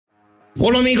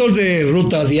Hola amigos de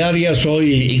Ruta Diaria,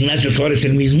 soy Ignacio Suárez,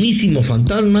 el mismísimo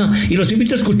fantasma, y los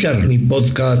invito a escuchar mi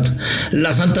podcast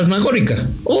La Fantasmagórica,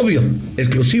 obvio,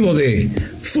 exclusivo de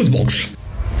Footbox.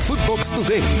 Footbox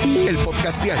Today, el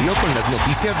podcast diario con las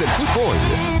noticias del fútbol.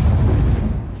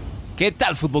 ¿Qué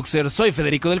tal, Footboxer? Soy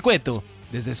Federico del Cueto.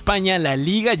 Desde España, la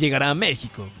Liga llegará a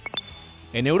México.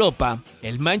 En Europa,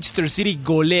 el Manchester City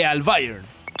golea al Bayern.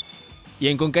 Y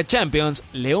en Concachampions,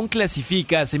 León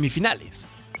clasifica a semifinales.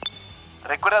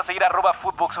 Recuerda seguir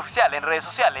 @FootboxOficial en redes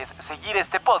sociales, seguir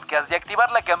este podcast y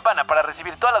activar la campana para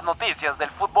recibir todas las noticias del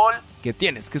fútbol que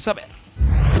tienes que saber.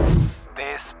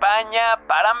 De España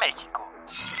para México.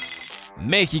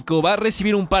 México va a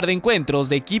recibir un par de encuentros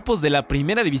de equipos de la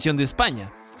Primera División de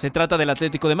España. Se trata del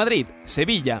Atlético de Madrid,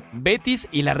 Sevilla, Betis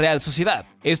y la Real Sociedad.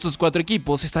 Estos 4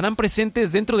 equipos estarán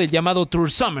presentes dentro del llamado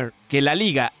Tour Summer, que la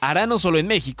liga hará no solo en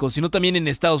México, sino también en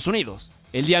Estados Unidos.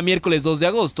 El día miércoles 2 de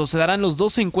agosto se darán los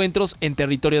 2 encuentros en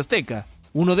territorio azteca,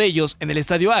 uno de ellos en el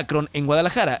Estadio Akron en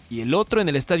Guadalajara y el otro en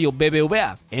el Estadio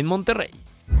BBVA en Monterrey.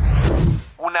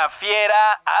 Una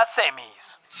fiera a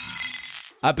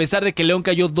semis. A pesar de que León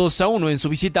cayó 2-1 en su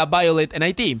visita a Violet en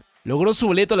Haití, logró su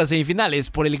boleto a las semifinales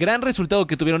por el gran resultado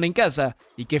que tuvieron en casa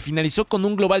y que finalizó con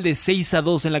un global de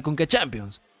 6-2 en la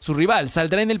Concachampions. Su rival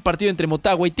saldrá en el partido entre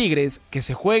Motagua y Tigres, que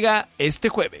se juega este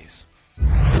jueves.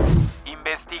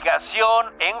 Investigación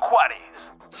en Juárez.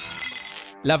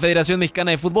 La Federación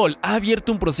Mexicana de Fútbol ha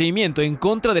abierto un procedimiento en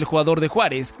contra del jugador de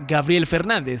Juárez, Gabriel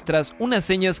Fernández, tras unas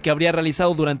señas que habría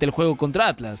realizado durante el juego contra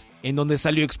Atlas, en donde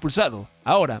salió expulsado.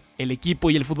 Ahora, el equipo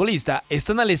y el futbolista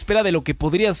están a la espera de lo que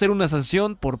podría ser una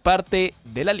sanción por parte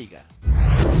de la liga.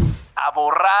 A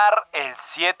borrar el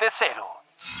 7-0.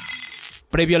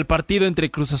 Previo al partido entre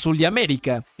Cruz Azul y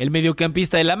América, el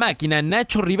mediocampista de la máquina,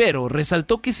 Nacho Rivero,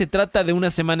 resaltó que se trata de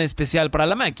una semana especial para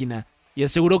la máquina y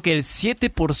aseguró que el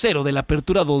 7-0 de la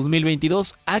Apertura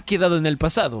 2022 ha quedado en el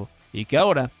pasado y que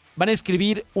ahora van a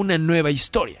escribir una nueva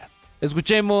historia.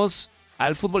 Escuchemos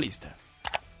al futbolista.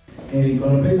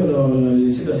 Con respecto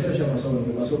al 7-0 ya pasó, lo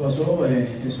que pasó,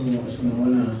 es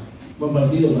un buen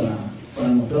partido para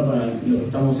mostrar para lo que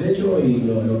estamos hechos y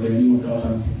lo que venimos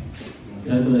trabajando.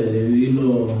 Trato de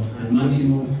vivirlo al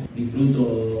máximo,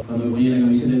 disfruto cuando me ponía la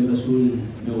camiseta de Cruz Azul,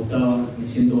 me gustaba, me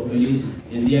siento feliz.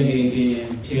 El día que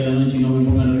llega la noche y no me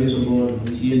ponga nervioso por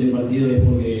el siguiente partido es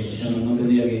porque ya no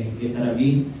tendría que estar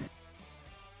aquí.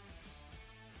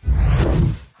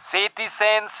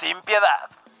 Citizen sin piedad.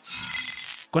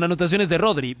 Con anotaciones de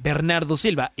Rodri, Bernardo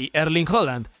Silva y Erling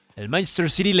Haaland, el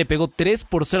Manchester City le pegó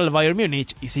 3-0 al Bayern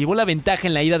Múnich y se llevó la ventaja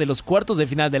en la ida de los cuartos de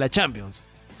final de la Champions.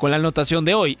 Con la anotación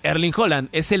de hoy, Erling Haaland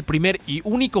es el primer y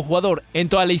único jugador en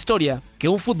toda la historia que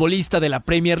un futbolista de la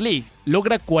Premier League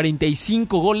logra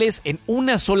 45 goles en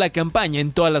una sola campaña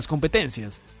en todas las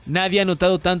competencias. Nadie ha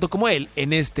anotado tanto como él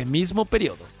en este mismo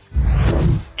periodo.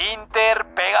 Inter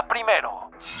pega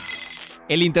primero.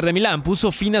 El Inter de Milán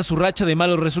puso fin a su racha de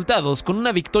malos resultados con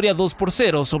una victoria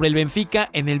 2-0 sobre el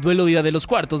Benfica en el duelo de ida de los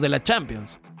cuartos de la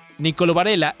Champions. Nicolo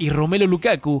Varela y Romelu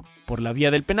Lukaku, por la vía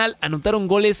del penal, anotaron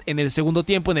goles en el segundo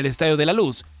tiempo en el Estadio de la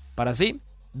Luz, para así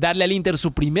darle al Inter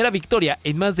su primera victoria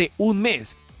en más de un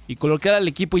mes y colocar al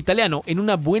equipo italiano en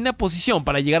una buena posición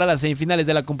para llegar a las semifinales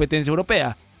de la competencia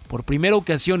europea, por primera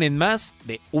ocasión en más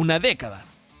de una década.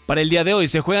 Para el día de hoy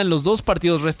se juegan los 2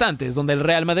 partidos restantes, donde el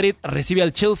Real Madrid recibe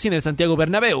al Chelsea en el Santiago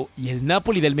Bernabéu y el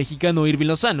Napoli del mexicano Irving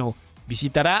Lozano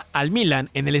visitará al Milan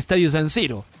en el Estadio San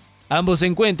Siro. Ambos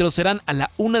encuentros serán a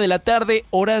la 1 de la tarde,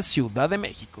 hora Ciudad de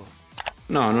México.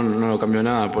 No lo cambió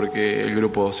nada porque el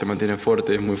grupo se mantiene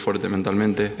fuerte, es muy fuerte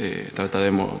mentalmente.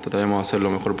 Trataremos de hacer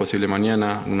lo mejor posible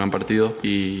mañana, un gran partido.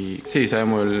 Y sí,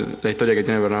 sabemos la historia que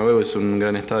tiene el Bernabéu, es un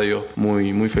gran estadio,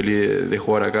 muy feliz de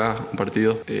jugar acá, un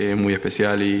partido muy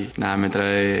especial y nada, me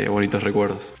trae bonitos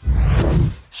recuerdos.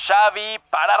 Xavi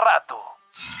para rato.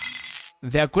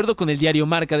 De acuerdo con el diario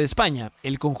Marca de España,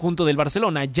 el conjunto del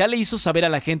Barcelona ya le hizo saber a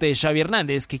la gente de Xavi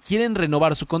Hernández que quieren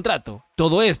renovar su contrato.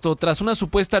 Todo esto tras una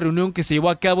supuesta reunión que se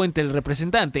llevó a cabo entre el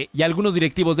representante y algunos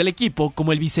directivos del equipo,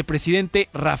 como el vicepresidente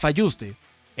Rafa Yuste.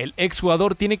 El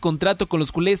exjugador tiene contrato con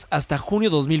los culés hasta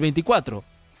junio 2024.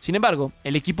 Sin embargo,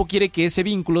 el equipo quiere que ese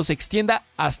vínculo se extienda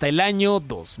hasta el año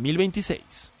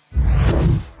 2026.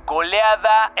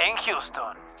 Goleada en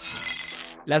Houston.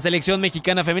 La selección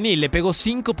mexicana femenil le pegó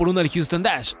 5-1 al Houston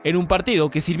Dash, en un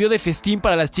partido que sirvió de festín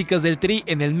para las chicas del Tri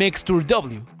en el Mex Tour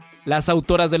W. Las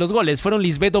autoras de los goles fueron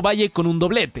Lisbeth Ovalle con un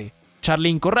doblete,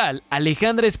 Charlyn Corral,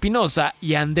 Alejandra Espinosa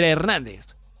y Andrea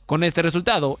Hernández. Con este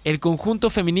resultado, el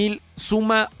conjunto femenil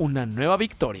suma una nueva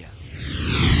victoria.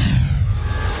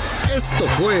 Esto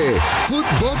fue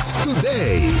Footbox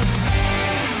Today.